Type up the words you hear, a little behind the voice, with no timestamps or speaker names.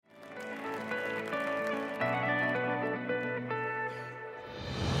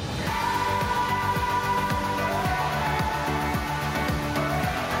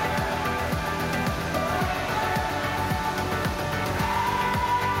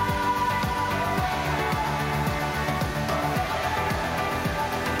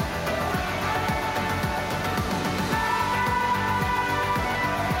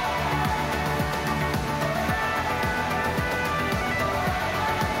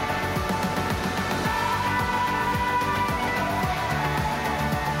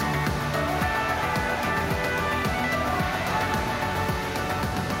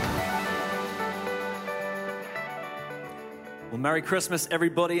Merry Christmas,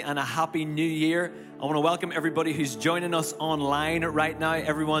 everybody, and a Happy New Year. I want to welcome everybody who's joining us online right now,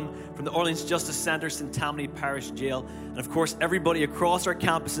 everyone from the Orleans Justice Centre, St. Tammany Parish Jail, and of course, everybody across our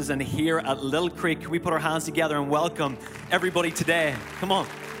campuses and here at Little Creek. Can we put our hands together and welcome everybody today? Come on.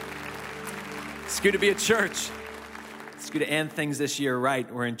 It's good to be at church. It's good to end things this year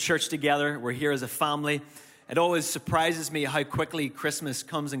right. We're in church together. We're here as a family. It always surprises me how quickly Christmas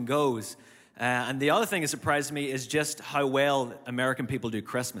comes and goes. And the other thing that surprised me is just how well American people do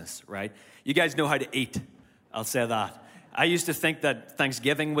Christmas, right? You guys know how to eat, I'll say that. I used to think that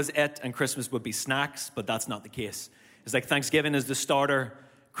Thanksgiving was it and Christmas would be snacks, but that's not the case. It's like Thanksgiving is the starter,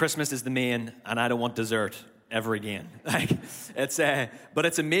 Christmas is the main, and I don't want dessert ever again. But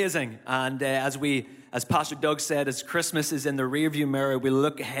it's amazing. And as Pastor Doug said, as Christmas is in the rearview mirror, we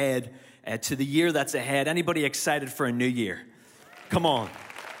look ahead to the year that's ahead. Anybody excited for a new year? Come on.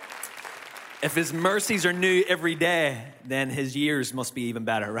 If his mercies are new every day, then his years must be even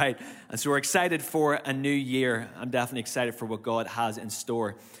better, right? And so we're excited for a new year. I'm definitely excited for what God has in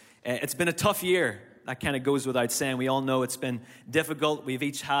store. It's been a tough year. That kind of goes without saying. We all know it's been difficult. We've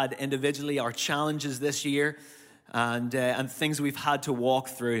each had individually our challenges this year and things we've had to walk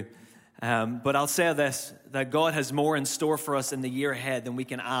through. But I'll say this, that God has more in store for us in the year ahead than we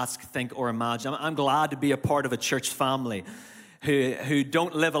can ask, think, or imagine. I'm glad to be a part of a church family who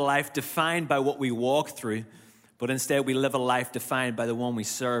don't live a life defined by what we walk through, but instead we live a life defined by the one we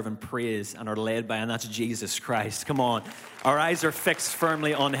serve and praise and are led by, and that's Jesus Christ. Come on. Our eyes are fixed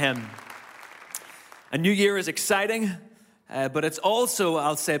firmly on him. A new year is exciting, but it's also,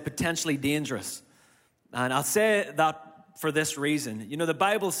 I'll say, potentially dangerous. And I'll say that for this reason. You know, the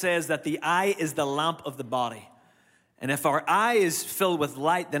Bible says that the eye is the lamp of the body. And if our eye is filled with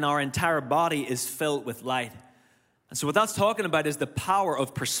light, then our entire body is filled with light. And so what that's talking about is the power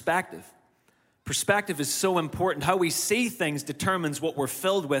of perspective. Perspective is so important. How we see things determines what we're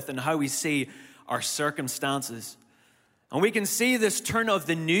filled with and how we see our circumstances. And we can see this turn of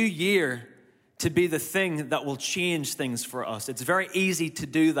the new year to be the thing that will change things for us. It's very easy to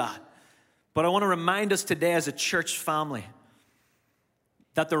do that. But I want to remind us today as a church family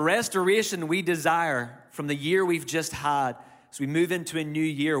that the restoration we desire from the year we've just had as we move into a new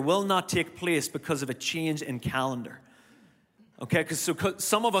year will not take place because of a change in calendar. Okay, because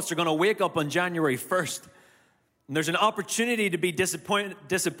some of us are going to wake up on January 1st, and there's an opportunity to be disappointed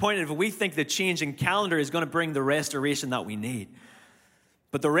if we think the change in calendar is going to bring the restoration that we need.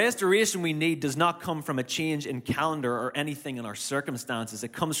 But the restoration we need does not come from a change in calendar or anything in our circumstances.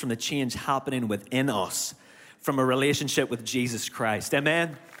 It comes from the change happening within us, from a relationship with Jesus Christ.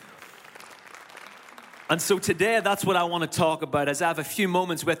 Amen? And so today, that's what I want to talk about. As I have a few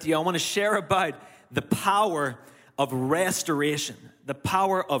moments with you, I want to share about the power of restoration. The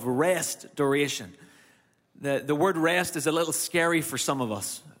power of restoration. The word rest is a little scary for some of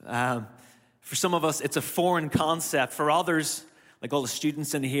us. For some of us, it's a foreign concept. For others, like all the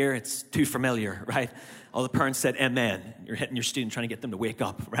students in here, it's too familiar, right? All the parents said, amen. You're hitting your student trying to get them to wake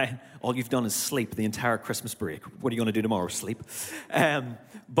up, right? All you've done is sleep the entire Christmas break. What are you going to do tomorrow? Sleep?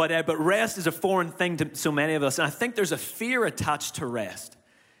 But rest is a foreign thing to so many of us. And I think there's a fear attached to rest.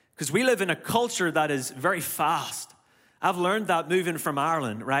 Because we live in a culture that is very fast. I've learned that moving from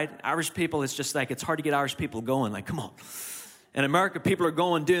Ireland, right? Irish people, it's just like, it's hard to get Irish people going. Like, come on. In America, people are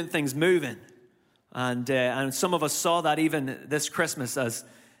going, doing things, moving. And some of us saw that even this Christmas as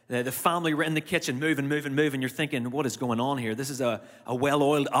the family were in the kitchen, moving. You're thinking, what is going on here? This is a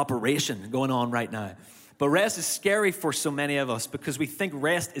well-oiled operation going on right now. But rest is scary for so many of us because we think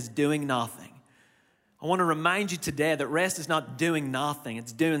rest is doing nothing. I want to remind you today that rest is not doing nothing.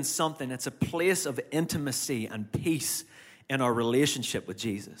 It's doing something. It's a place of intimacy and peace in our relationship with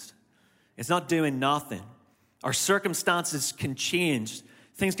Jesus. It's not doing nothing. Our circumstances can change.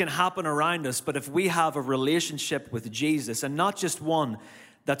 Things can happen around us, but if we have a relationship with Jesus, and not just one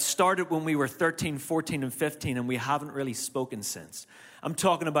that started when we were 13, 14, and 15, and we haven't really spoken since. I'm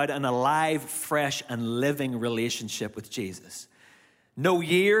talking about an alive, fresh, and living relationship with Jesus. No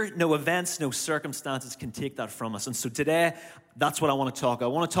year, no events, no circumstances can take that from us. And so today, that's what I want to talk about.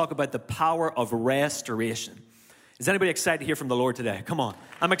 I want to talk about the power of restoration. Is anybody excited to hear from the Lord today? Come on.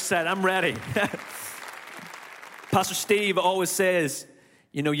 I'm excited. I'm ready. Pastor Steve always says,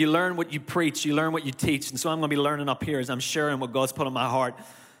 you know, you learn what you preach, you learn what you teach. And so I'm going to be learning up here as I'm sharing what God's put on my heart.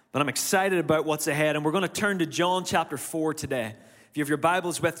 But I'm excited about what's ahead. And we're going to turn to John chapter 4 today. If you have your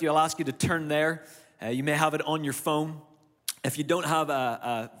Bibles with you, I'll ask you to turn there. You may have it on your phone. If you don't have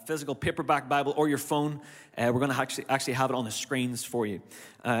a physical paperback Bible or your phone, we're going to actually have it on the screens for you.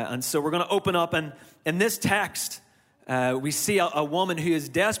 And so we're going to open up. And in this text, we see a woman who is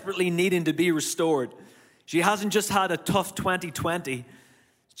desperately needing to be restored. She hasn't just had a tough 2020.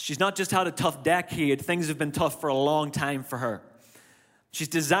 She's not just had a tough decade. Things have been tough for a long time for her. She's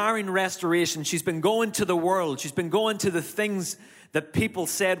desiring restoration. She's been going to the world. She's been going to the things that people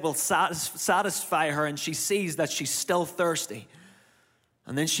said will satisfy her, and she sees that she's still thirsty.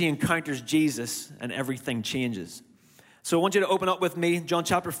 And then she encounters Jesus, and everything changes. So I want you to open up with me, John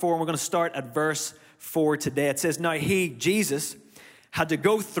chapter 4, and we're going to start at verse 4 today. It says, now he, Jesus, had to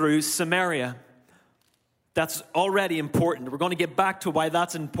go through Samaria. That's already important. We're going to get back to why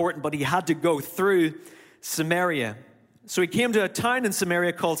that's important, but he had to go through Samaria. So he came to a town in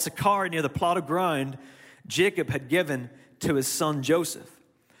Samaria called Sychar, near the plot of ground Jacob had given to his son Joseph.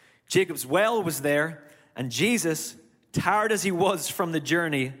 Jacob's well was there, and Jesus, tired as he was from the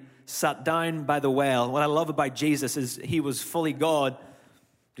journey, sat down by the well. What I love about Jesus is he was fully God,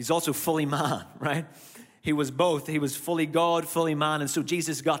 but he's also fully man, right? He was both. He was fully God, fully man, and so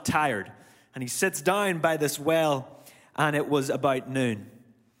Jesus got tired, and he sits down by this well, and it was about noon.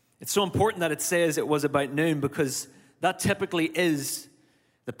 It's so important that it says it was about noon, because that typically is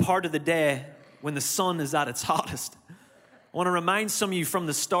the part of the day when the sun is at its hottest. I want to remind some of you from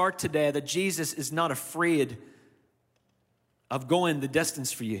the start today that Jesus is not afraid of going the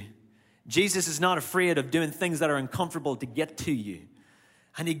distance for you. Jesus is not afraid of doing things that are uncomfortable to get to you.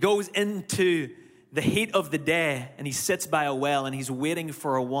 And he goes into the heat of the day, and he sits by a well, and he's waiting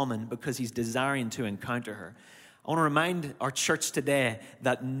for a woman because he's desiring to encounter her. I want to remind our church today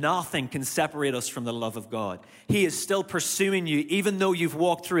that nothing can separate us from the love of God. He is still pursuing you, even though you've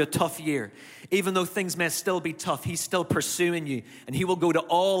walked through a tough year. Even though things may still be tough, he's still pursuing you. And he will go to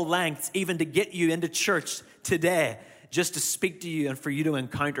all lengths, even to get you into church today, just to speak to you and for you to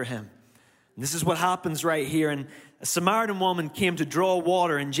encounter him. And this is what happens right here. And a Samaritan woman came to draw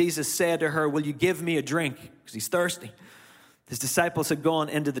water, and Jesus said to her, will you give me a drink? Because he's thirsty. His disciples had gone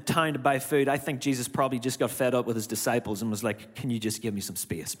into the town to buy food. I think Jesus probably just got fed up with his disciples and was like, can you just give me some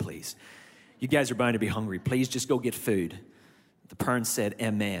space, please? You guys are bound to be hungry. Please just go get food. The parents said,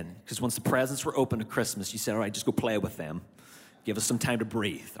 amen. Because once the presents were opened at Christmas, you said, all right, just go play with them. Give us some time to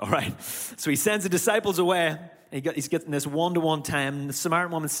breathe, all right? So he sends the disciples away, and he's getting this one-to-one time. And the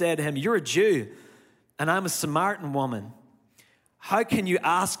Samaritan woman said to him, you're a Jew, and I'm a Samaritan woman. How can you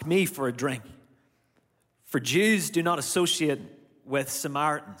ask me for a drink? For Jews do not associate with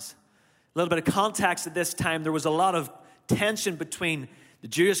Samaritans. A little bit of context at this time, there was a lot of tension between the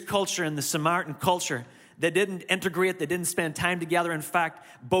Jewish culture and the Samaritan culture. They didn't integrate, they didn't spend time together. In fact,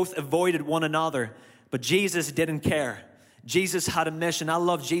 both avoided one another. But Jesus didn't care. Jesus had a mission. I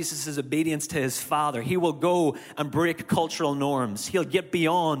love Jesus' obedience to his Father. He will go and break cultural norms. He'll get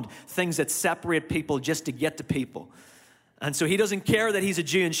beyond things that separate people just to get to people. And so he doesn't care that he's a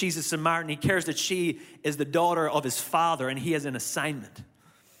Jew and she's a Samaritan. He cares that she is the daughter of his Father, and he has an assignment.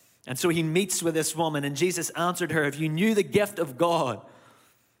 And so he meets with this woman, and Jesus answered her, if you knew the gift of God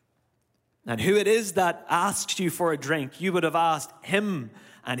and who it is that asks you for a drink, you would have asked him,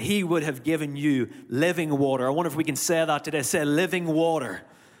 and he would have given you living water. I wonder if we can say that today. Say living water.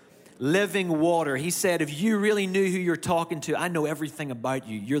 Living water. He said, if you really knew who you're talking to, I know everything about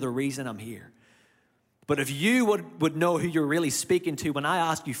you. You're the reason I'm here. But if you would know who you're really speaking to, when I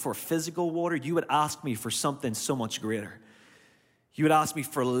ask you for physical water, you would ask me for something so much greater. You would ask me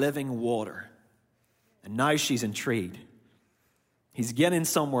for living water. And now she's intrigued. He's getting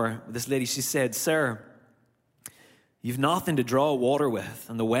somewhere with this lady. She said, sir, you've nothing to draw water with,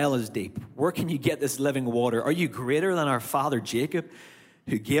 and the well is deep. Where can you get this living water? Are you greater than our father Jacob,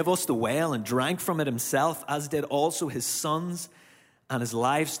 who gave us the well and drank from it himself, as did also his sons and his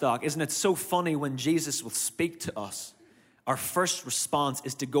livestock? Isn't it so funny when Jesus will speak to us? Our first response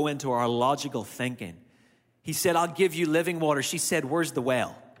is to go into our logical thinking. He said, I'll give you living water. She said, where's the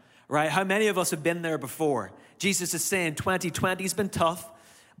well? Right? How many of us have been there before? Jesus is saying 2020 has been tough,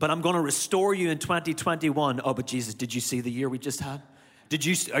 but I'm going to restore you in 2021. Oh, but Jesus, did you see the year we just had?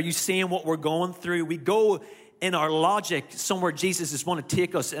 Are you seeing what we're going through? We go in our logic somewhere Jesus is wanting to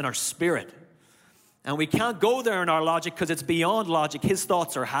take us in our spirit. And we can't go there in our logic because it's beyond logic. His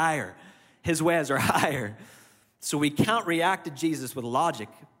thoughts are higher. His ways are higher. So we can't react to Jesus with logic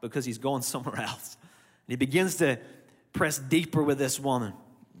because he's going somewhere else. And he begins to press deeper with this woman.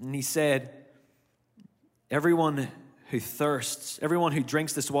 And he said, everyone who thirsts, everyone who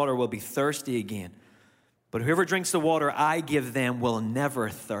drinks this water will be thirsty again. But whoever drinks the water I give them will never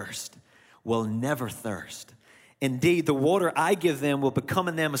thirst. Will never thirst. Indeed, the water I give them will become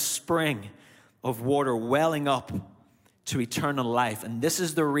in them a spring of water welling up to eternal life. And this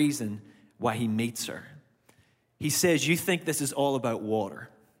is the reason why he meets her. He says, you think this is all about water,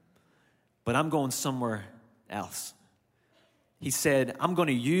 but I'm going somewhere else. he said, I'm going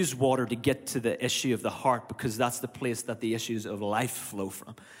to use water to get to the issue of the heart because that's the place that the issues of life flow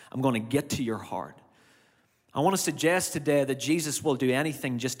from. I'm going to get to your heart. I want to suggest today that Jesus will do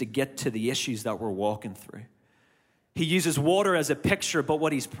anything just to get to the issues that we're walking through. He uses water as a picture, but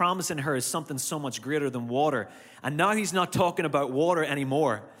what he's promising her is something so much greater than water. And now he's not talking about water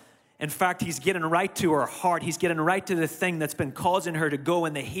anymore. In fact, he's getting right to her heart. He's getting right to the thing that's been causing her to go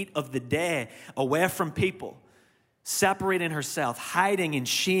in the heat of the day away from people, separating herself, hiding in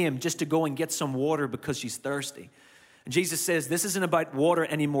shame just to go and get some water because she's thirsty. And Jesus says, this isn't about water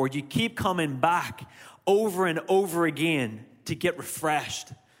anymore. You keep coming back over and over again to get refreshed.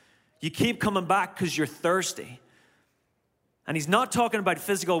 You keep coming back because you're thirsty. And he's not talking about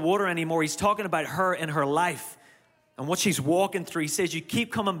physical water anymore. He's talking about her and her life and what she's walking through. He says, you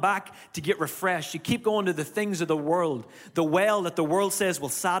keep coming back to get refreshed. You keep going to the things of the world, the well that the world says will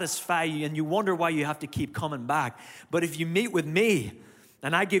satisfy you, and you wonder why you have to keep coming back. But if you meet with me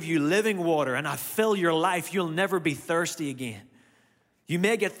and I give you living water and I fill your life, you'll never be thirsty again. You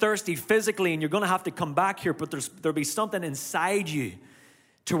may get thirsty physically and you're going to have to come back here, but there'll be something inside you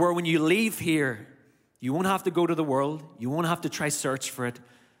to where when you leave here, you won't have to go to the world. You won't have to try search for it.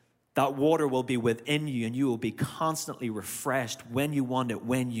 That water will be within you and you will be constantly refreshed when you want it,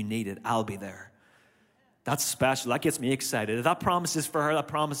 when you need it. I'll be there. That's special. That gets me excited. If that promise is for her, that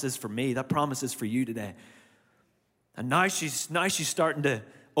promise is for me. That promise is for you today. And now she's starting to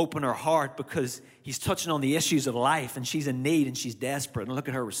open her heart because he's touching on the issues of life and she's in need and she's desperate. And look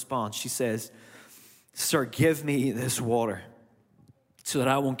at her response. She says, sir, give me this water so that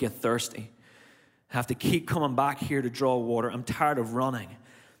I won't get thirsty. I have to keep coming back here to draw water. I'm tired of running.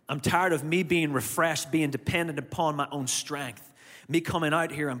 I'm tired of me being refreshed, being dependent upon my own strength. Me coming out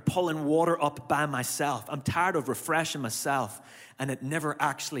here and pulling water up by myself. I'm tired of refreshing myself and it never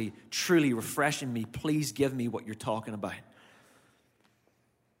actually truly refreshing me. Please give me what you're talking about.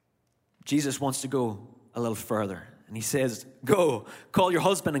 Jesus wants to go a little further. And he says, go, call your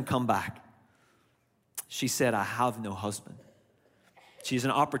husband and come back. She said, I have no husband. She has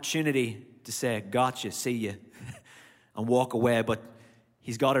an opportunity to say, gotcha, see you, and walk away. But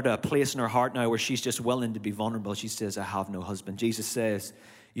he's got her to a place in her heart now where she's just willing to be vulnerable. She says, I have no husband. Jesus says,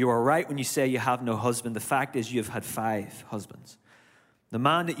 you are right when you say you have no husband. The fact is you've had 5 husbands. The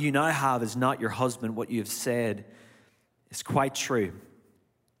man that you now have is not your husband. What you have said is quite true.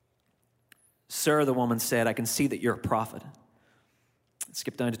 Sir, the woman said, I can see that you're a prophet.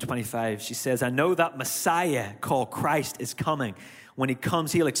 Skip down to 25. She says, I know that Messiah called Christ is coming. When he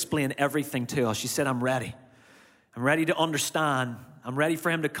comes, he'll explain everything to us. She said, I'm ready. I'm ready to understand. I'm ready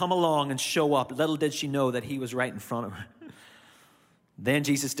for him to come along and show up. Little did she know that he was right in front of her. Then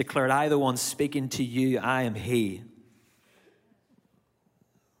Jesus declared, I, the one speaking to you, I am he.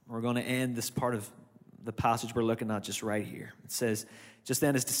 We're going to end this part of the passage we're looking at just right here. It says, just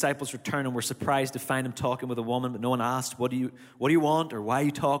then his disciples returned and were surprised to find him talking with a woman, but no one asked, what do you want, or why are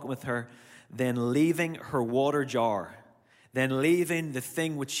you talking with her? Then leaving her water jar, then leaving the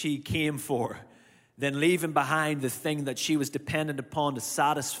thing which she came for, then leaving behind the thing that she was dependent upon to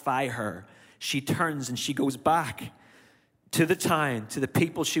satisfy her, she turns and she goes back to the town, to the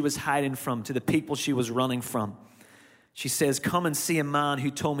people she was hiding from, to the people she was running from. She says, come and see a man who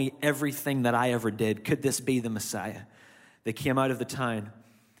told me everything that I ever did. Could this be the Messiah? They came out of the town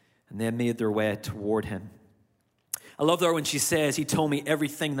and they made their way toward him. I love her when she says, he told me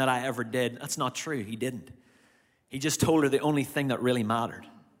everything that I ever did. That's not true. He didn't. He just told her the only thing that really mattered.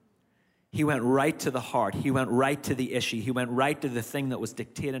 He went right to the heart. He went right to the issue. He went right to the thing that was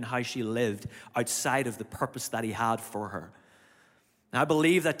dictating how she lived outside of the purpose that he had for her. And I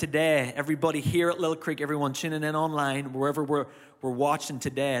believe that today, everybody here at Little Creek, everyone tuning in online, wherever we're watching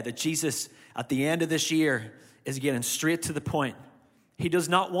today, that Jesus, at the end of this year, is getting straight to the point. He does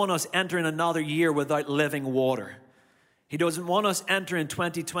not want us entering another year without living water. He doesn't want us entering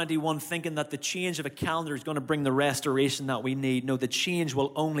 2021 thinking that the change of a calendar is going to bring the restoration that we need. No, the change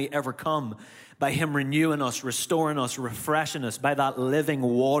will only ever come by him renewing us, restoring us, refreshing us, by that living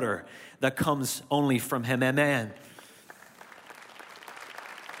water that comes only from him. Amen.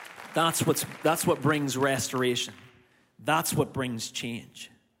 That's what brings restoration. That's what brings change.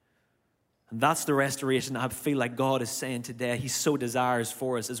 And that's the restoration I feel like God is saying today. He so desires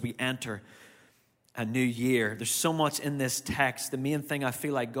for us as we enter a new year. There's so much in this text. The main thing I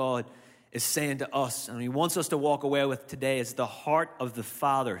feel like God is saying to us, and he wants us to walk away with today, is the heart of the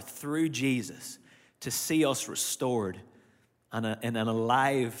Father through Jesus to see us restored in an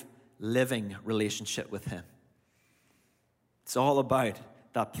alive, living relationship with him. It's all about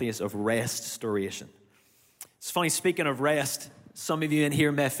that place of restoration. It's funny, speaking of rest, Some of you in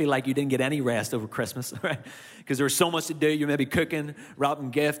here may feel like you didn't get any rest over Christmas, right? Because there was so much to do. You may be cooking,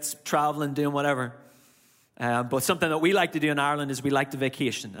 wrapping gifts, traveling, doing whatever. But something that we like to do in Ireland is we like to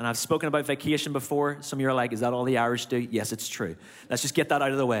vacation. And I've spoken about vacation before. Some of you are like, is that all the Irish do? Yes, it's true. Let's just get that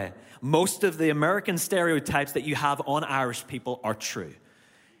out of the way. Most of the American stereotypes that you have on Irish people are true.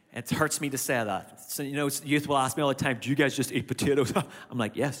 It hurts me to say that. So, youth will ask me all the time, do you guys just eat potatoes? I'm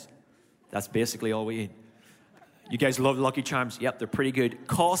like, yes. That's basically all we eat. You guys love Lucky Charms? Yep, they're pretty good.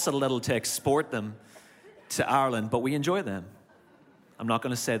 Costs a little to export them to Ireland, but we enjoy them. I'm not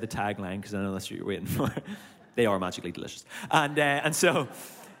going to say the tagline because I know that's what you're waiting for. They are magically delicious.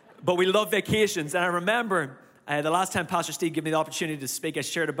 But we love vacations. And I remember the last time Pastor Steve gave me the opportunity to speak, I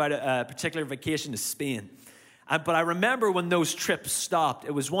shared about a particular vacation to Spain. But I remember when those trips stopped.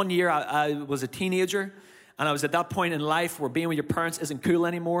 It was one year I was a teenager, and I was at that point in life where being with your parents isn't cool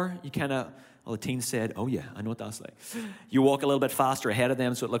anymore. You kind of, well, the teens said, oh yeah, I know what that's like. You walk a little bit faster ahead of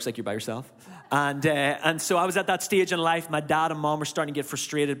them so it looks like you're by yourself. And so I was at that stage in life. My dad and mom were starting to get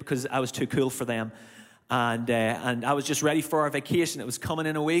frustrated because I was too cool for them. And I was just ready for our vacation. It was coming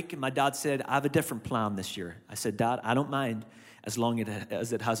in a week, and my dad said, I have a different plan this year. I said, Dad, I don't mind as long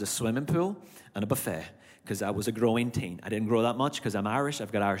as it has a swimming pool and a buffet, because I was a growing teen. I didn't grow that much because I'm Irish.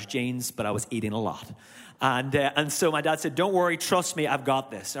 I've got Irish genes, but I was eating a lot. And so my dad said, don't worry, trust me, I've got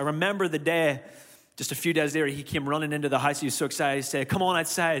this. I remember the day, just a few days later, he came running into the house. He was so excited. He said, come on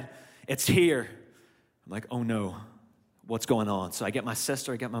outside. It's here. I'm like, oh no, what's going on? So I get my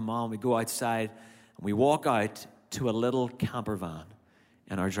sister, I get my mom, we go outside, and we walk out to a little camper van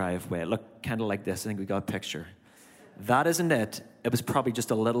in our driveway. It looked kind of like this. I think we got a picture. That isn't it. It was probably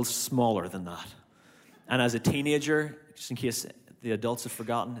just a little smaller than that. And as a teenager, just in case the adults have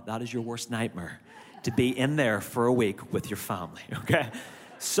forgotten, that is your worst nightmare, to be in there for a week with your family, okay?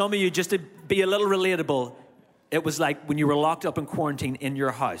 Some of you, just to be a little relatable, it was like when you were locked up in quarantine in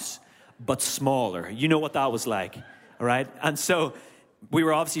your house, but smaller. You know what that was like, all right? And so we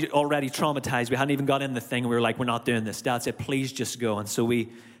were obviously already traumatized. We hadn't even got in the thing. We were like, we're not doing this. Dad said, please just go. And so we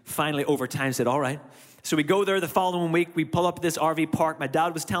finally, over time, said, all right. So we go there the following week. We pull up at this RV park. My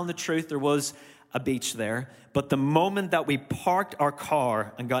dad was telling the truth. There was a beach there. But the moment that we parked our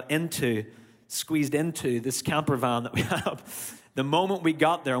car and squeezed into this camper van that we have, the moment we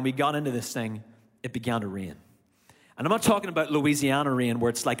got there and we got into this thing, it began to rain. And I'm not talking about Louisiana rain where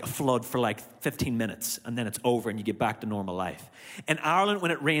it's like a flood for like 15 minutes and then it's over and you get back to normal life. In Ireland,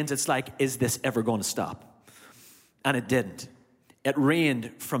 when it rains, it's like, is this ever going to stop? And it didn't. It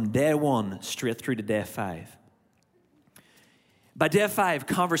rained from day 1 straight through to day 5. By day 5,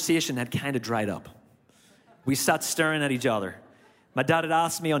 conversation had kind of dried up. We sat staring at each other. My dad had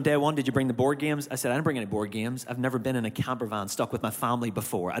asked me on day 1, did you bring the board games? I said, I didn't bring any board games. I've never been in a camper van stuck with my family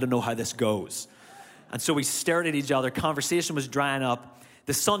before. I don't know how this goes. And so we stared at each other. Conversation was drying up.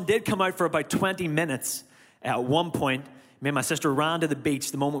 The sun did come out for about 20 minutes. At one point, me and my sister ran to the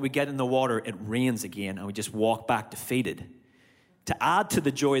beach. The moment we get in the water, it rains again, and we just walk back defeated. To add to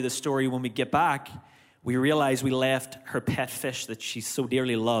the joy of the story, when we get back, we realize we left her pet fish that she so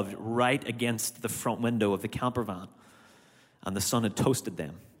dearly loved right against the front window of the camper van. And the sun had toasted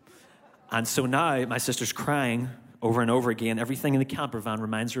them. And so now my sister's crying over and over again. Everything in the camper van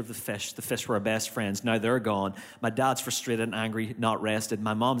reminds her of the fish. The fish were our best friends. Now they're gone. My dad's frustrated and angry, not rested.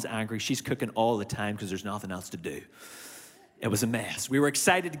 My mom's angry. She's cooking all the time because there's nothing else to do. It was a mess. We were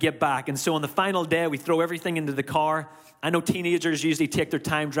excited to get back. And so on the final day, we throw everything into the car. I know teenagers usually take their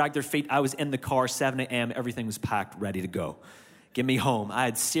time, drag their feet. I was in the car, 7 a.m. Everything was packed, ready to go. Get me home. I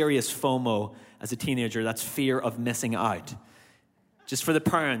had serious FOMO as a teenager. That's fear of missing out. Just for the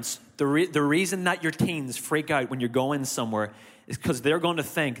parents, the reason that your teens freak out when you're going somewhere is because they're going to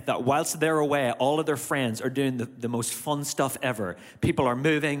think that whilst they're away, all of their friends are doing the most fun stuff ever. People are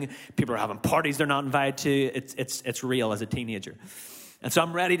moving. People are having parties they're not invited to. It's real as a teenager. And so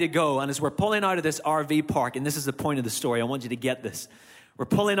I'm ready to go. And as we're pulling out of this RV park, and this is the point of the story, I want you to get this. We're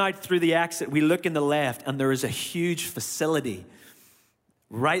pulling out through the exit. We look in the left, and there is a huge facility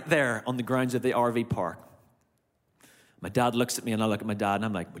right there on the grounds of the RV park. My dad looks at me, and I look at my dad, and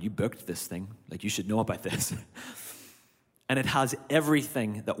I'm like, well, you booked this thing. Like, you should know about this. And it has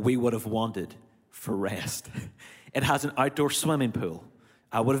everything that we would have wanted for rest. It has an outdoor swimming pool.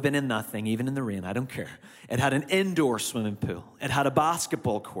 I would have been in that thing, even in the rain. I don't care. It had an indoor swimming pool. It had a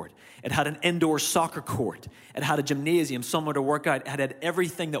basketball court. It had an indoor soccer court. It had a gymnasium, somewhere to work out. It had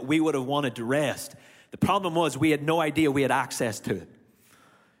everything that we would have wanted to rest. The problem was we had no idea we had access to it.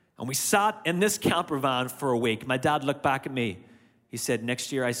 And we sat in this camper van for a week. My dad looked back at me. He said,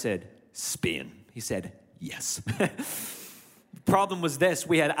 next year, I said, Spain. He said, yes. The problem was this.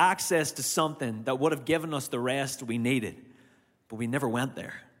 We had access to something that would have given us the rest we needed. but we never went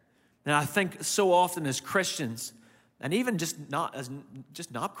there. And I think so often as Christians, and even just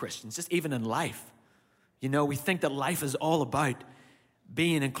not Christians, just even in life, we think that life is all about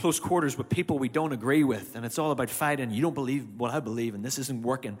being in close quarters with people we don't agree with, and it's all about fighting. You don't believe what I believe, and this isn't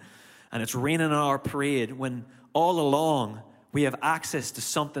working, and it's raining on our parade, when all along we have access to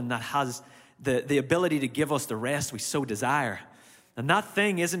something that has the ability to give us the rest we so desire. And that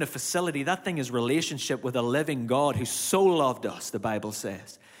thing isn't a facility. That thing is relationship with a living God who so loved us, the Bible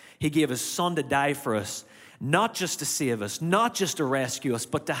says. He gave his son to die for us, not just to save us, not just to rescue us,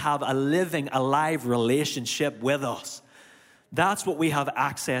 but to have a living, alive relationship with us. That's what we have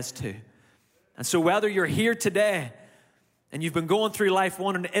access to. And so whether you're here today and you've been going through life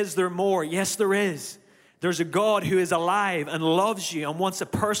wondering, is there more? Yes, there is. There's a God who is alive and loves you and wants a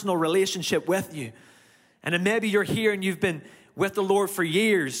personal relationship with you. And then maybe you're here and you've been with the Lord for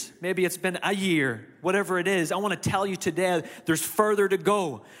years. Maybe it's been a year, whatever it is. I want to tell you today, there's further to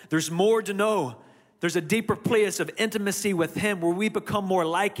go. There's more to know. There's a deeper place of intimacy with him where we become more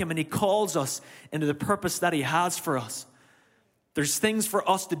like him and he calls us into the purpose that he has for us. There's things for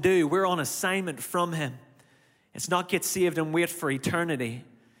us to do. We're on assignment from him. It's not get saved and wait for eternity.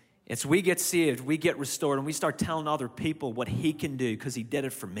 It's we get saved, we get restored, and we start telling other people what he can do because he did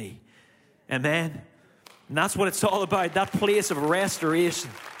it for me. Amen? And that's what it's all about, that place of restoration.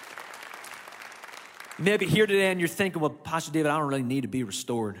 You may be here today and you're thinking, well, Pastor David, I don't really need to be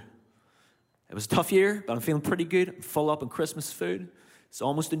restored. It was a tough year, but I'm feeling pretty good. I'm full up on Christmas food. It's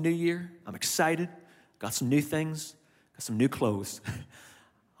almost a new year. I'm excited. Got some new things. Got some new clothes.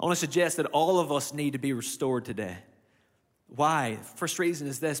 I want to suggest that all of us need to be restored today. Why? First reason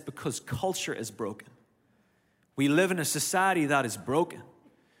is this, because culture is broken. We live in a society that is broken.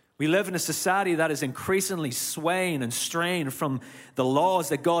 We live in a society that is increasingly swaying and straying from the laws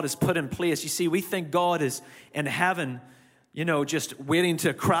that God has put in place. You see, we think God is in heaven, just waiting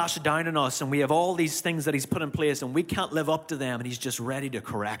to crash down on us, and we have all these things that he's put in place, and we can't live up to them, and he's just ready to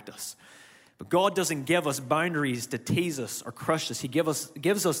correct us. But God doesn't give us boundaries to tease us or crush us. He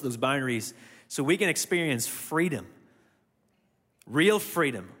gives us those boundaries so we can experience freedom, real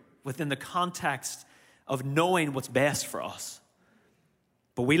freedom, within the context of knowing what's best for us.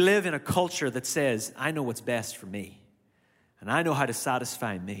 But we live in a culture that says, I know what's best for me, and I know how to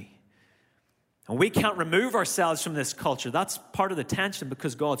satisfy me. And we can't remove ourselves from this culture. That's part of the tension,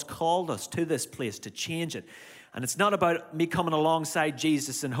 because God's called us to this place to change it. And it's not about me coming alongside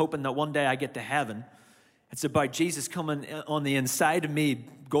Jesus and hoping that one day I get to heaven. It's about Jesus coming on the inside of me,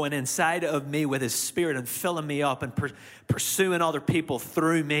 going inside of me with his Spirit and filling me up and pursuing other people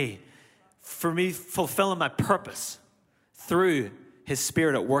through me. For me, fulfilling my purpose through his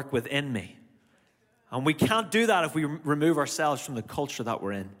Spirit at work within me. And we can't do that if we remove ourselves from the culture that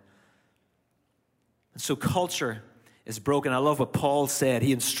we're in. And so culture is broken. I love what Paul said.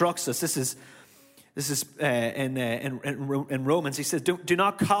 He instructs us. This is in Romans. He says, do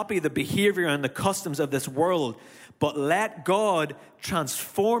not copy the behavior and the customs of this world, but let God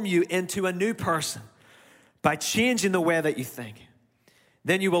transform you into a new person by changing the way that you think.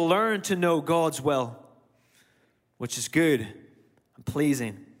 Then you will learn to know God's will, which is good and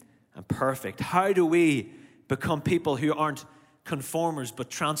pleasing and perfect. How do we become people who aren't conformers but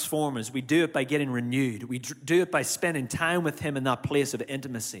transformers? We do it by getting renewed. We do it by spending time with him in that place of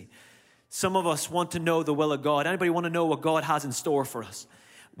intimacy. Some of us want to know the will of God. Anybody want to know what God has in store for us?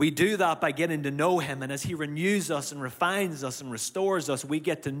 We do that by getting to know him, and as he renews us and refines us and restores us, we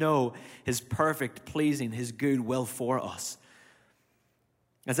get to know his perfect, pleasing, his good will for us.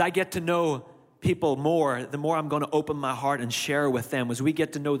 As I get to know people more, the more I'm going to open my heart and share with them. As we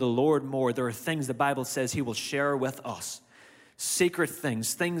get to know the Lord more, there are things the Bible says he will share with us. Secret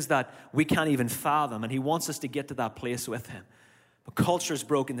things, things that we can't even fathom, and he wants us to get to that place with him. But culture is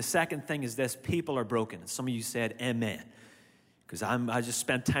broken. The second thing is this: people are broken. And some of you said amen, because I just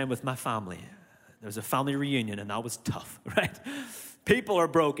spent time with my family. There was a family reunion, and that was tough, right? People are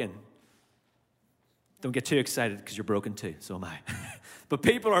broken. Don't get too excited, because you're broken too. So am I. But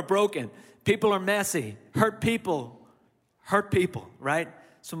people are broken. People are messy. Hurt people, right?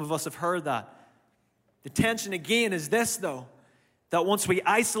 Some of us have heard that. The tension again is this, though, that once we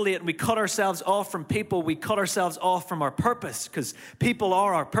isolate and we cut ourselves off from people, we cut ourselves off from our purpose, because people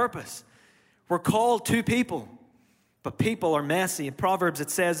are our purpose. We're called to people, but people are messy. In Proverbs it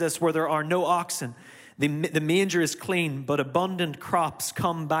says this: where there are no oxen, the manger is clean, but abundant crops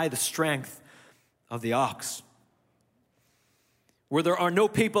come by the strength of the ox. Where there are no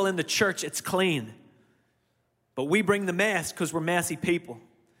people in the church, it's clean, but we bring the mess because we're messy people.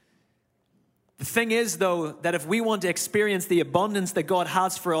 The thing is, though, that if we want to experience the abundance that God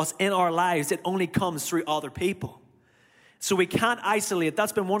has for us in our lives, it only comes through other people. So we can't isolate.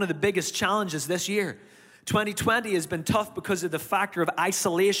 That's been one of the biggest challenges this year. 2020 has been tough because of the factor of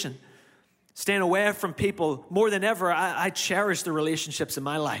isolation. Staying away from people more than ever. I cherish the relationships in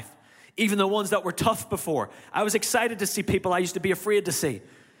my life, even the ones that were tough before. I was excited to see people I used to be afraid to see. And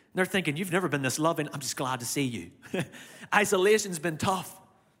they're thinking, you've never been this loving. I'm just glad to see you. Isolation's been tough.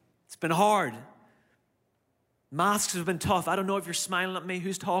 It's been hard. Masks have been tough. I don't know if you're smiling at me.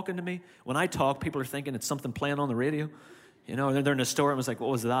 Who's talking to me? When I talk, people are thinking it's something playing on the radio. You know, they're in a store and was like, what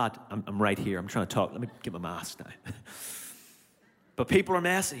was that? I'm right here. I'm trying to talk. Let me get my mask now. But people are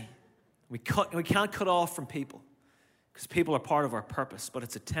messy. We can't cut off from people because people are part of our purpose, but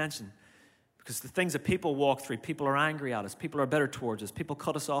it's a tension because the things that people walk through, people are angry at us, people are bitter towards us, people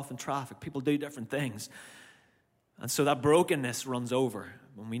cut us off in traffic, people do different things. And so that brokenness runs over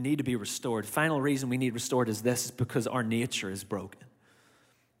when we need to be restored. Final reason we need restored is this, is because our nature is broken.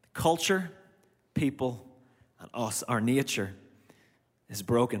 Culture, people, and us, our nature is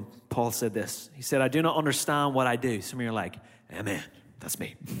broken. Paul said this. He said, I do not understand what I do. Some of you are like, amen. That's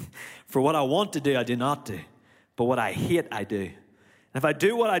me. For what I want to do, I do not do. But what I hate, I do. And if I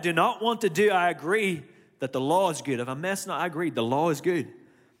do what I do not want to do, I agree that the law is good. If I'm messing up, I agree. The law is good.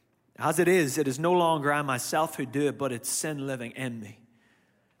 As it is no longer I myself who do it, but it's sin living in me.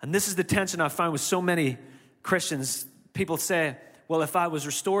 And this is the tension I find with so many Christians. People say, well, if I was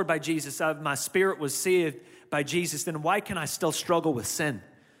restored by Jesus, my spirit was saved by Jesus, then why can I still struggle with sin?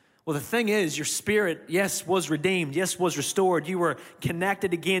 Well, the thing is, your spirit, yes, was redeemed. Yes, was restored. You were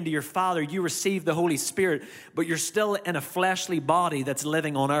connected again to your Father. You received the Holy Spirit, but you're still in a fleshly body that's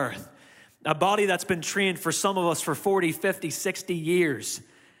living on earth. A body that's been trained for some of us for 40, 50, 60 years.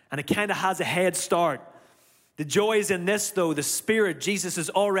 And it kind of has a head start. The joy is in this, though. The Spirit, Jesus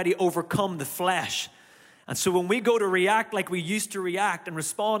has already overcome the flesh. And so when we go to react like we used to react and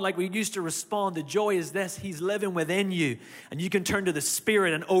respond like we used to respond, the joy is this. He's living within you. And you can turn to the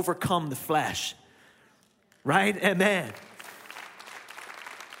Spirit and overcome the flesh. Right? Amen.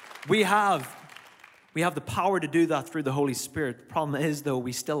 We have the power to do that through the Holy Spirit. The problem is, though,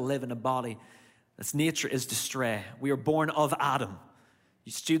 we still live in a body that's nature is to stray. We are born of Adam.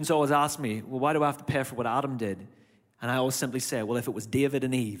 You students always ask me, well, why do I have to pay for what Adam did? And I always simply say, well, if it was David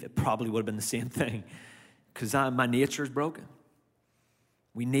and Eve, it probably would have been the same thing. Because my nature is broken.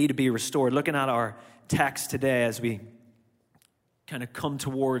 We need to be restored. Looking at our text today as we kind of come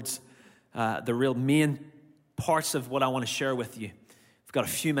towards the real main parts of what I want to share with you. We've got a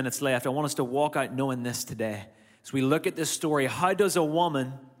few minutes left. I want us to walk out knowing this today. As we look at this story, how does a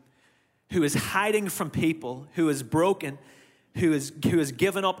woman who is hiding from people, who is broken, who has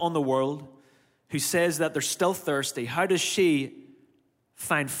given up on the world, who says that they're still thirsty, how does she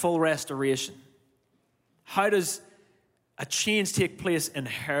find full restoration? How does a change take place in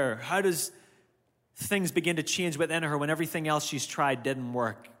her? How does things begin to change within her when everything else she's tried didn't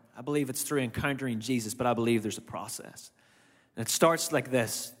work? I believe it's through encountering Jesus, but I believe there's a process. And it starts like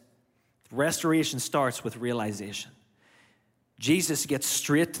this. Restoration starts with realization. Jesus gets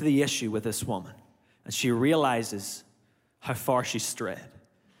straight to the issue with this woman, and she realizes how far she's strayed.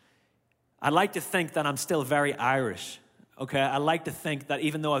 I like to think that I'm still very Irish, okay? I like to think that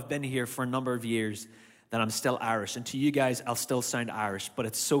even though I've been here for a number of years, that I'm still Irish. And to you guys, I'll still sound Irish. But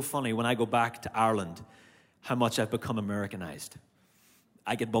it's so funny when I go back to Ireland, how much I've become Americanized.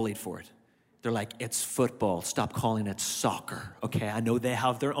 I get bullied for it. They're like, it's football. Stop calling it soccer. Okay, I know they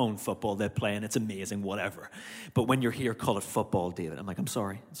have their own football they play, and it's amazing, whatever. But when you're here, call it football, David. I'm like, I'm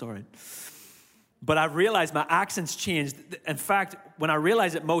sorry. It's all right. But I realized my accent's changed. In fact, when I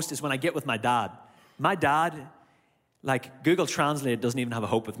realize it most is when I get with my dad. My dad, like Google Translate doesn't even have a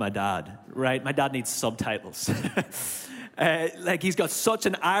hope with my dad, right? My dad needs subtitles. Like he's got such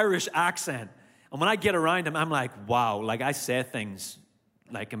an Irish accent. And when I get around him, I'm like, wow, like I say things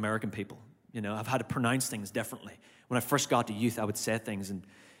like American people. You know, I've had to pronounce things differently. When I first got to youth, I would say things and,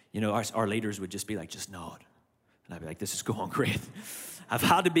 you know, our leaders would just be like, just nod. And I'd be like, this is going great. I've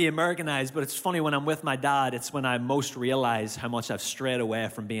had to be Americanized, but it's funny when I'm with my dad, it's when I most realize how much I've strayed away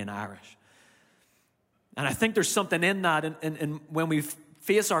from being Irish. And I think there's something in that. And when we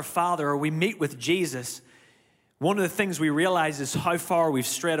face our Father or we meet with Jesus, one of the things we realize is how far we've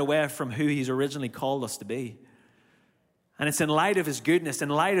strayed away from who He's originally called us to be. And it's in light of His goodness, in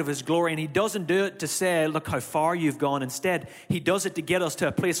light of His glory. And He doesn't do it to say, look how far you've gone. Instead, He does it to get us to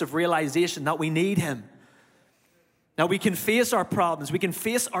a place of realization that we need Him. Now, we can face our problems. We can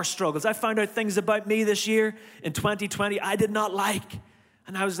face our struggles. I found out things about me this year in 2020 I did not like.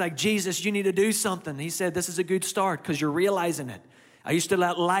 And I was like, Jesus, you need to do something. He said, this is a good start because you're realizing it. I used to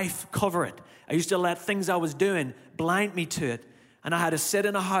let life cover it. I used to let things I was doing blind me to it. And I had to sit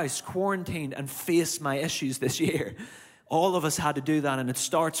in a house, quarantined, and face my issues this year. All of us had to do that, and it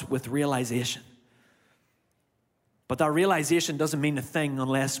starts with realization. But that realization doesn't mean a thing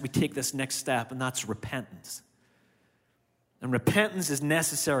unless we take this next step, and that's repentance. And repentance is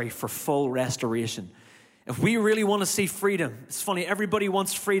necessary for full restoration. If we really want to see freedom, it's funny, everybody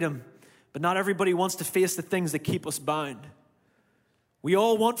wants freedom, but not everybody wants to face the things that keep us bound. We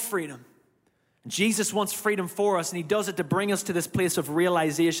all want freedom. Jesus wants freedom for us, and he does it to bring us to this place of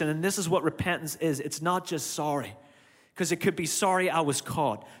realization. And this is what repentance is. It's not just sorry, because it could be sorry I was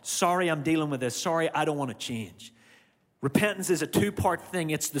caught, sorry I'm dealing with this, sorry I don't want to change. Repentance is a two-part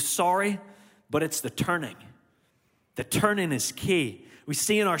thing. It's the sorry, but it's the turning. The turning is key. We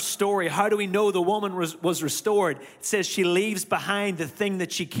see in our story, how do we know the woman was restored? It says she leaves behind the thing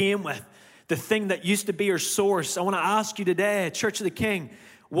that she came with, the thing that used to be her source. I want to ask you today, Church of the King,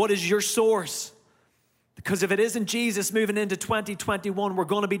 what is your source? Because if it isn't Jesus moving into 2021, we're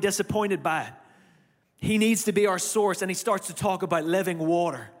going to be disappointed by it. He needs to be our source, and he starts to talk about living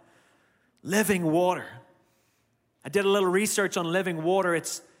water. Living water. I did a little research on living water.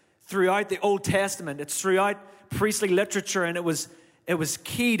 It's throughout the Old Testament. It's throughout priestly literature, and it was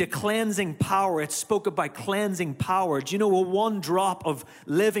key to cleansing power. It spoke about cleansing power. Do you know one drop of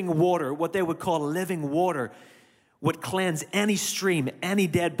living water, what they would call living water, would cleanse any stream, any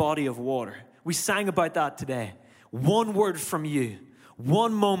dead body of water? We sang about that today. One word from you,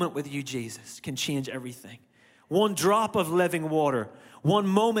 one moment with you, Jesus, can change everything. One drop of living water, one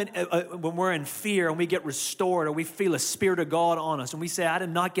moment when we're in fear and we get restored, or we feel a Spirit of God on us and we say, I did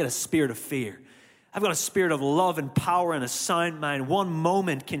not get a spirit of fear. I've got a spirit of love and power and a sound mind. One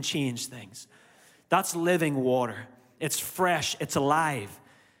moment can change things. That's living water. It's fresh. It's alive.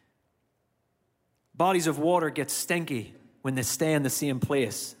 Bodies of water get stinky when they stay in the same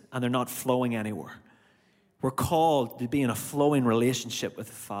place and they're not flowing anywhere. We're called to be in a flowing relationship with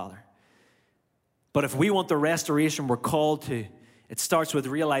the Father. But if we want the restoration we're called to, it starts with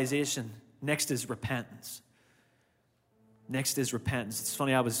realization. Next is repentance. Next is repentance. It's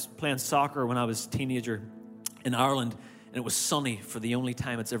funny, I was playing soccer when I was a teenager in Ireland, and it was sunny for the only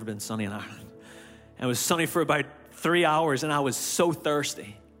time it's ever been sunny in Ireland. And it was sunny for about 3 hours, and I was so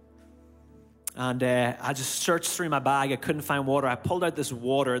thirsty. And I just searched through my bag. I couldn't find water. I pulled out this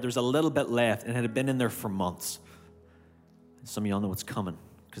water. There's a little bit left, and it had been in there for months. And some of y'all know what's coming,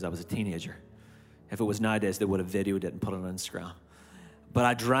 because I was a teenager. If it was nowadays, they would have videoed it and put it on Instagram. But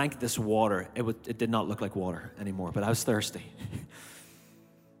I drank this water. It did not look like water anymore, but I was thirsty.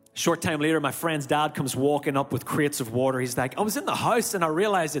 Short time later, my friend's dad comes walking up with crates of water. He's like, I was in the house and I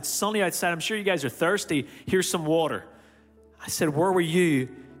realized it's sunny outside. I'm sure you guys are thirsty. Here's some water. I said, where were you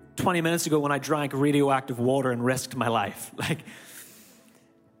 20 minutes ago when I drank radioactive water and risked my life?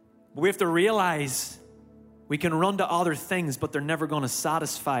 We have to realize we can run to other things, but they're never going to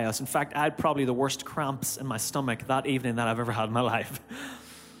satisfy us. In fact, I had probably the worst cramps in my stomach that evening that I've ever had in my life.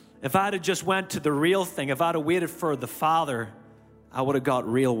 If I had just went to the real thing, if I'd have waited for the Father, I would have got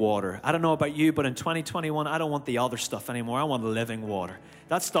real water. I don't know about you, but in 2021, I don't want the other stuff anymore. I want living water.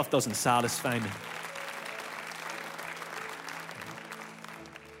 That stuff doesn't satisfy me.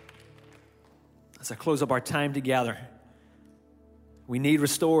 As I close up our time together, we need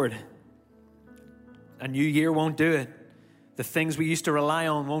restored. A new year won't do it. The things we used to rely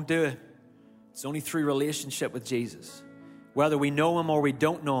on won't do it. It's only through relationship with Jesus. Whether we know him or we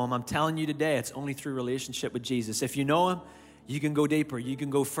don't know him, I'm telling you today, it's only through relationship with Jesus. If you know him, you can go deeper. You can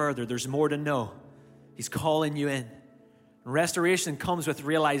go further. There's more to know. He's calling you in. Restoration comes with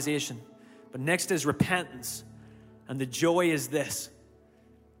realization. But next is repentance. And the joy is this,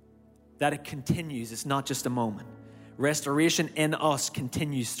 that it continues. It's not just a moment. Restoration in us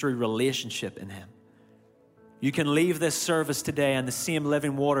continues through relationship in him. You can leave this service today and the same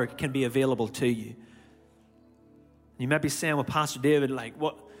living water can be available to you. You might be saying, well, Pastor David,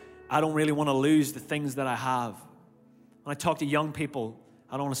 what? I don't really want to lose the things that I have. When I talk to young people,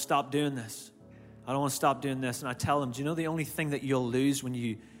 I don't want to stop doing this. I don't want to stop doing this. And I tell them, do you know the only thing that you'll lose when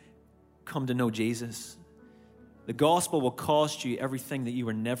you come to know Jesus? The gospel will cost you everything that you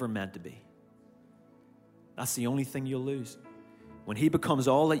were never meant to be. That's the only thing you'll lose. When he becomes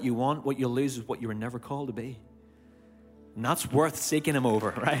all that you want, what you'll lose is what you were never called to be. And that's worth seeking him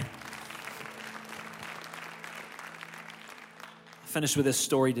over, right? I finished with this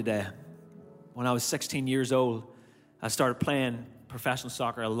story today. When I was 16 years old, I started playing professional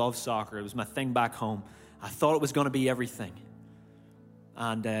soccer. I love soccer. It was my thing back home. I thought it was going to be everything.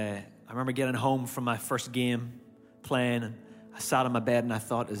 And I remember getting home from my first game playing, and I sat on my bed and I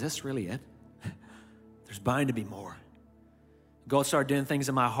thought, is this really it? There's bound to be more. God started doing things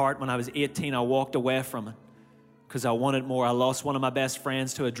in my heart. When I was 18, I walked away from it because I wanted more. I lost one of my best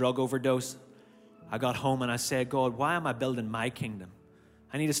friends to a drug overdose. I got home and I said, God, why am I building my kingdom?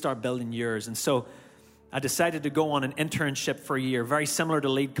 I need to start building yours. And so I decided to go on an internship for a year, very similar to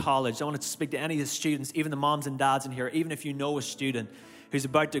Lead College. I wanted to speak to any of the students, even the moms and dads in here, even if you know a student who's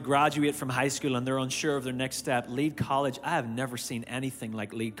about to graduate from high school and they're unsure of their next step. Lead College, I have never seen anything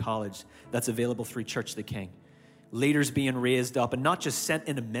like Lead College that's available through Church of the King. Leaders being raised up and not just sent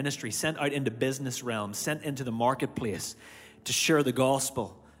into ministry, sent out into business realms, sent into the marketplace to share the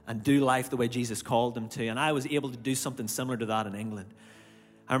gospel and do life the way Jesus called them to. And I was able to do something similar to that in England.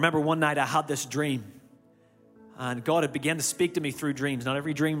 I remember one night I had this dream. And God had begun to speak to me through dreams. Not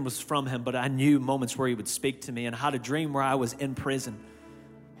every dream was from him, but I knew moments where he would speak to me. And I had a dream where I was in prison.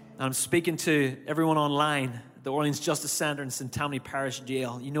 And I'm speaking to everyone online, the Orleans Justice Center and St. Tammany Parish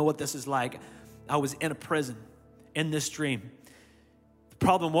Jail. You know what this is like. I was in a prison in this dream. The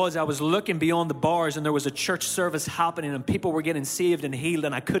problem was I was looking beyond the bars and there was a church service happening and people were getting saved and healed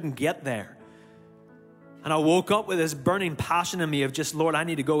and I couldn't get there. And I woke up with this burning passion in me of just, Lord, I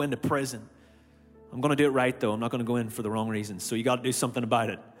need to go into prison. I'm going to do it right, though. I'm not going to go in for the wrong reasons. So you got to do something about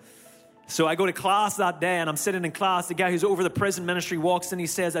it. So I go to class that day, and I'm sitting in class. The guy who's over the prison ministry walks in. He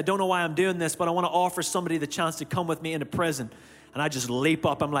says, I don't know why I'm doing this, but I want to offer somebody the chance to come with me into prison. And I just leap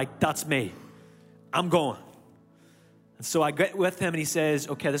up. I'm like, that's me. I'm going. And so I get with him, and he says,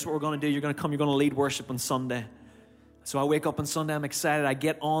 okay, this is what we're going to do. You're going to come. You're going to lead worship on Sunday. So I wake up on Sunday. I'm excited. I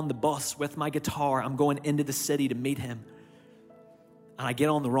get on the bus with my guitar. I'm going into the city to meet him. And I get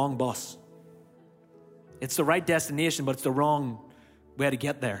on the wrong bus. It's the right destination, but it's the wrong way to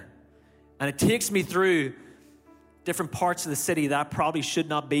get there. And it takes me through different parts of the city that I probably should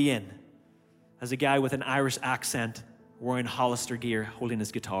not be in. As a guy with an Irish accent, wearing Hollister gear, holding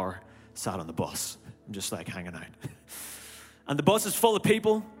his guitar, sat on the bus. I'm just like hanging out. And the bus is full of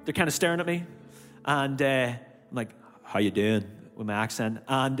people. They're kind of staring at me. And I'm like, how you doing? With my accent.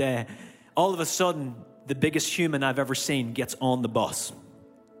 And all of a sudden, the biggest human I've ever seen gets on the bus.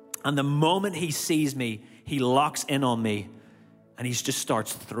 And the moment he sees me, he locks in on me. And he just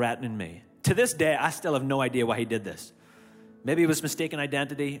starts threatening me. To this day, I still have no idea why he did this. Maybe it was mistaken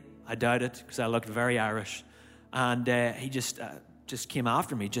identity. I doubt it, because I looked very Irish. And he just came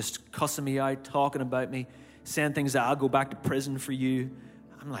after me, just cussing me out, talking about me, saying things that I'll go back to prison for you.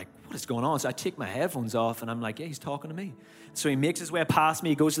 I'm like, what is going on? So I take my headphones off, and I'm like, yeah, he's talking to me. So he makes his way past me.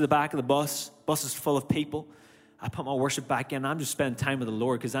 He goes to the back of the bus. Bus is full of people. I put my worship back in. I'm just spending time with the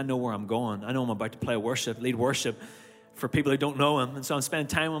Lord because I know where I'm going. I know I'm about to play worship, lead worship for people who don't know him. And so I'm spending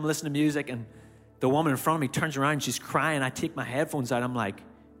time with him, listening to music, and the woman in front of me turns around and she's crying. I take my headphones out. I'm like,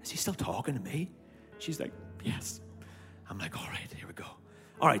 is he still talking to me? She's like, yes. I'm like, all right, here we go.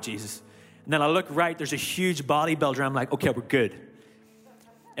 All right, Jesus. And then I look right. There's a huge bodybuilder. I'm like, okay, we're good.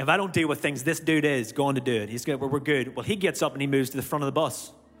 If I don't deal with things, this dude is going to do it. He's good. We're good. Well, he gets up and he moves to the front of the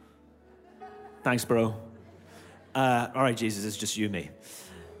bus. Thanks, bro. All right, Jesus, it's just you and me.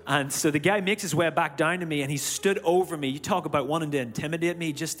 And so the guy makes his way back down to me, and he stood over me. You talk about wanting to intimidate me.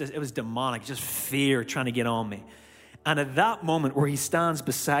 It was demonic, just fear trying to get on me. And at that moment where he stands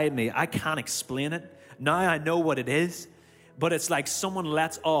beside me, I can't explain it. Now I know what it is, but it's like someone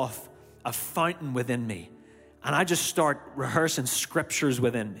lets off a fountain within me. And I just start rehearsing scriptures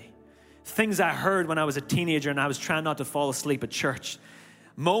within me. Things I heard when I was a teenager and I was trying not to fall asleep at church.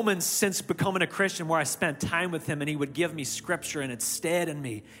 Moments since becoming a Christian where I spent time with him and he would give me scripture and it stayed in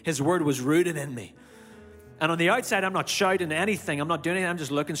me. His word was rooted in me. And on the outside, I'm not shouting anything. I'm not doing anything. I'm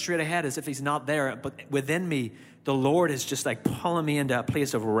just looking straight ahead as if he's not there. But within me, the Lord is just like pulling me into a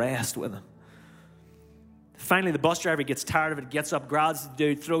place of rest with him. Finally, the bus driver gets tired of it, gets up, grabs the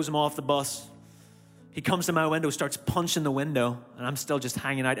dude, throws him off the bus. He comes to my window, starts punching the window, and I'm still just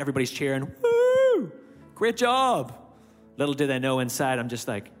hanging out. Everybody's cheering. Woo! Great job. Little did they know inside, I'm just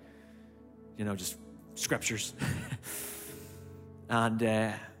like, just scriptures. And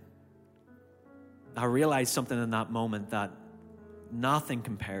I realized something in that moment, that nothing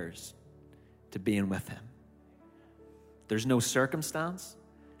compares to being with him. There's no circumstance.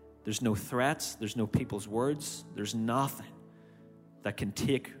 There's no threats. There's no people's words. There's nothing that can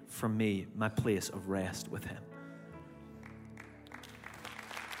take from me my place of rest with him.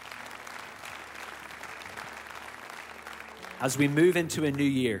 As we move into a new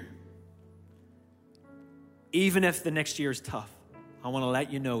year, even if the next year is tough, I want to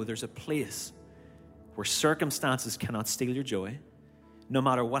let you know there's a place where circumstances cannot steal your joy. No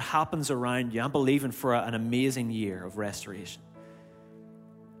matter what happens around you, I'm believing for an amazing year of restoration.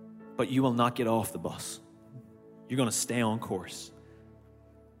 But you will not get off the bus. You're going to stay on course.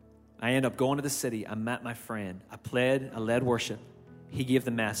 I end up going to the city. I met my friend. I led worship. He gave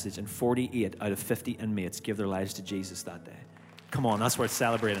the message, and 48 out of 50 inmates gave their lives to Jesus that day. Come on, that's worth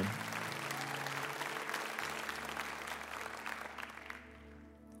celebrating.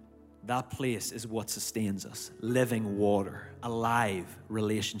 that place is what sustains us. Living water, a live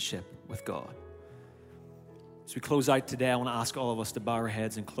relationship with God. As we close out today, I want to ask all of us to bow our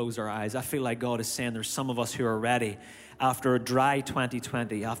heads and close our eyes. I feel like God is saying there's some of us who are ready after a dry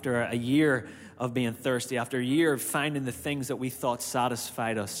 2020, after a year of being thirsty, after a year of finding the things that we thought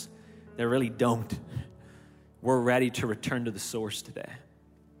satisfied us, they really don't. We're ready to return to the source today.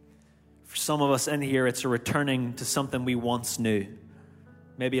 For some of us in here, it's a returning to something we once knew.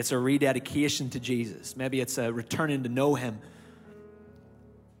 Maybe it's a rededication to Jesus. Maybe it's a returning to know Him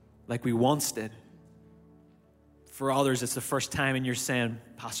like we once did. For others, it's the first time and you're saying,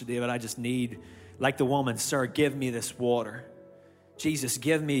 Pastor David, I just need, like the woman, sir, give me this water. Jesus,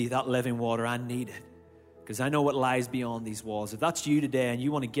 give me that living water. I need it because I know what lies beyond these walls. If that's you today and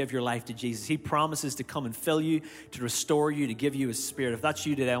you want to give your life to Jesus, He promises to come and fill you, to restore you, to give you His Spirit. If that's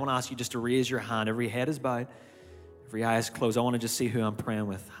you today, I want to ask you just to raise your hand. Every head is bowed, every eye is closed. I want to just see who I'm praying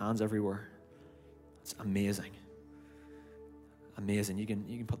with. Hands everywhere. It's amazing. Amazing. You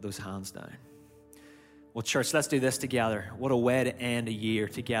can put those hands down. Well, church, let's do this together. What a way to end a year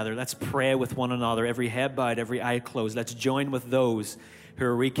together. Let's pray with one another, every head bowed, every eye closed. Let's join with those who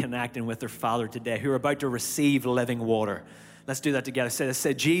are reconnecting with their Father today, who are about to receive living water. Let's do that together. Say this.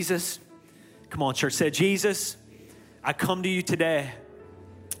 Say, Jesus. Come on, church. Say, Jesus, I come to you today.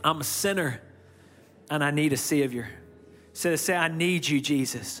 I'm a sinner, and I need a Savior. Say this. Say, I need you,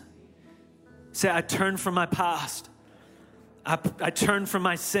 Jesus. Say, I turn from my past. I turn from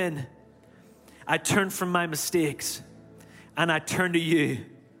my sin. I turn from my mistakes and I turn to you.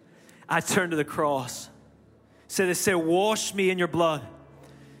 I turn to the cross. Say this, say, wash me in your blood.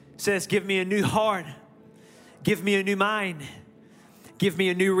 Say this, give me a new heart. Give me a new mind. Give me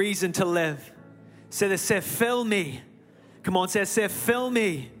a new reason to live. Say this, say, fill me. Come on, say, fill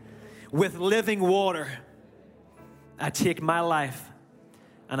me with living water. I take my life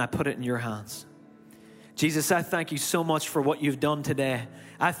and I put it in your hands. Jesus, I thank you so much for what you've done today.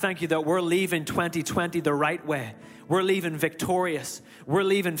 I thank you that we're leaving 2020 the right way. We're leaving victorious. We're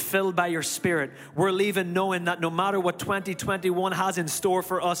leaving filled by your Spirit. We're leaving knowing that no matter what 2021 has in store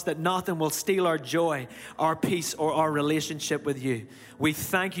for us, that nothing will steal our joy, our peace, or our relationship with you. We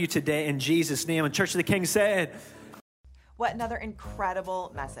thank you today in Jesus' name. And Church of the King said, what another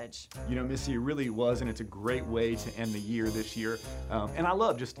incredible message. You know, Missy, it really was, and it's a great way to end the year this year. And I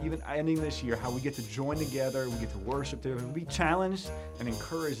love just even ending this year, how we get to join together, we get to worship together, and be challenged and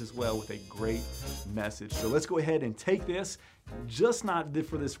encouraged as well with a great message. So let's go ahead and take this, just not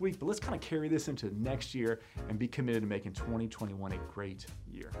for this week, but let's kind of carry this into next year and be committed to making 2021 a great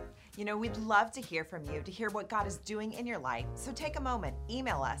year. You know, we'd love to hear from you, to hear what God is doing in your life. So take a moment,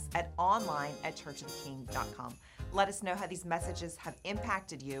 email us at online@churchoftheking.com. Let us know how these messages have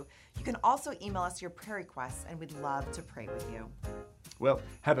impacted you. You can also email us your prayer requests, and we'd love to pray with you. Well,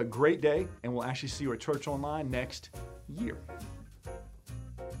 have a great day, and we'll actually see you at Church Online next year.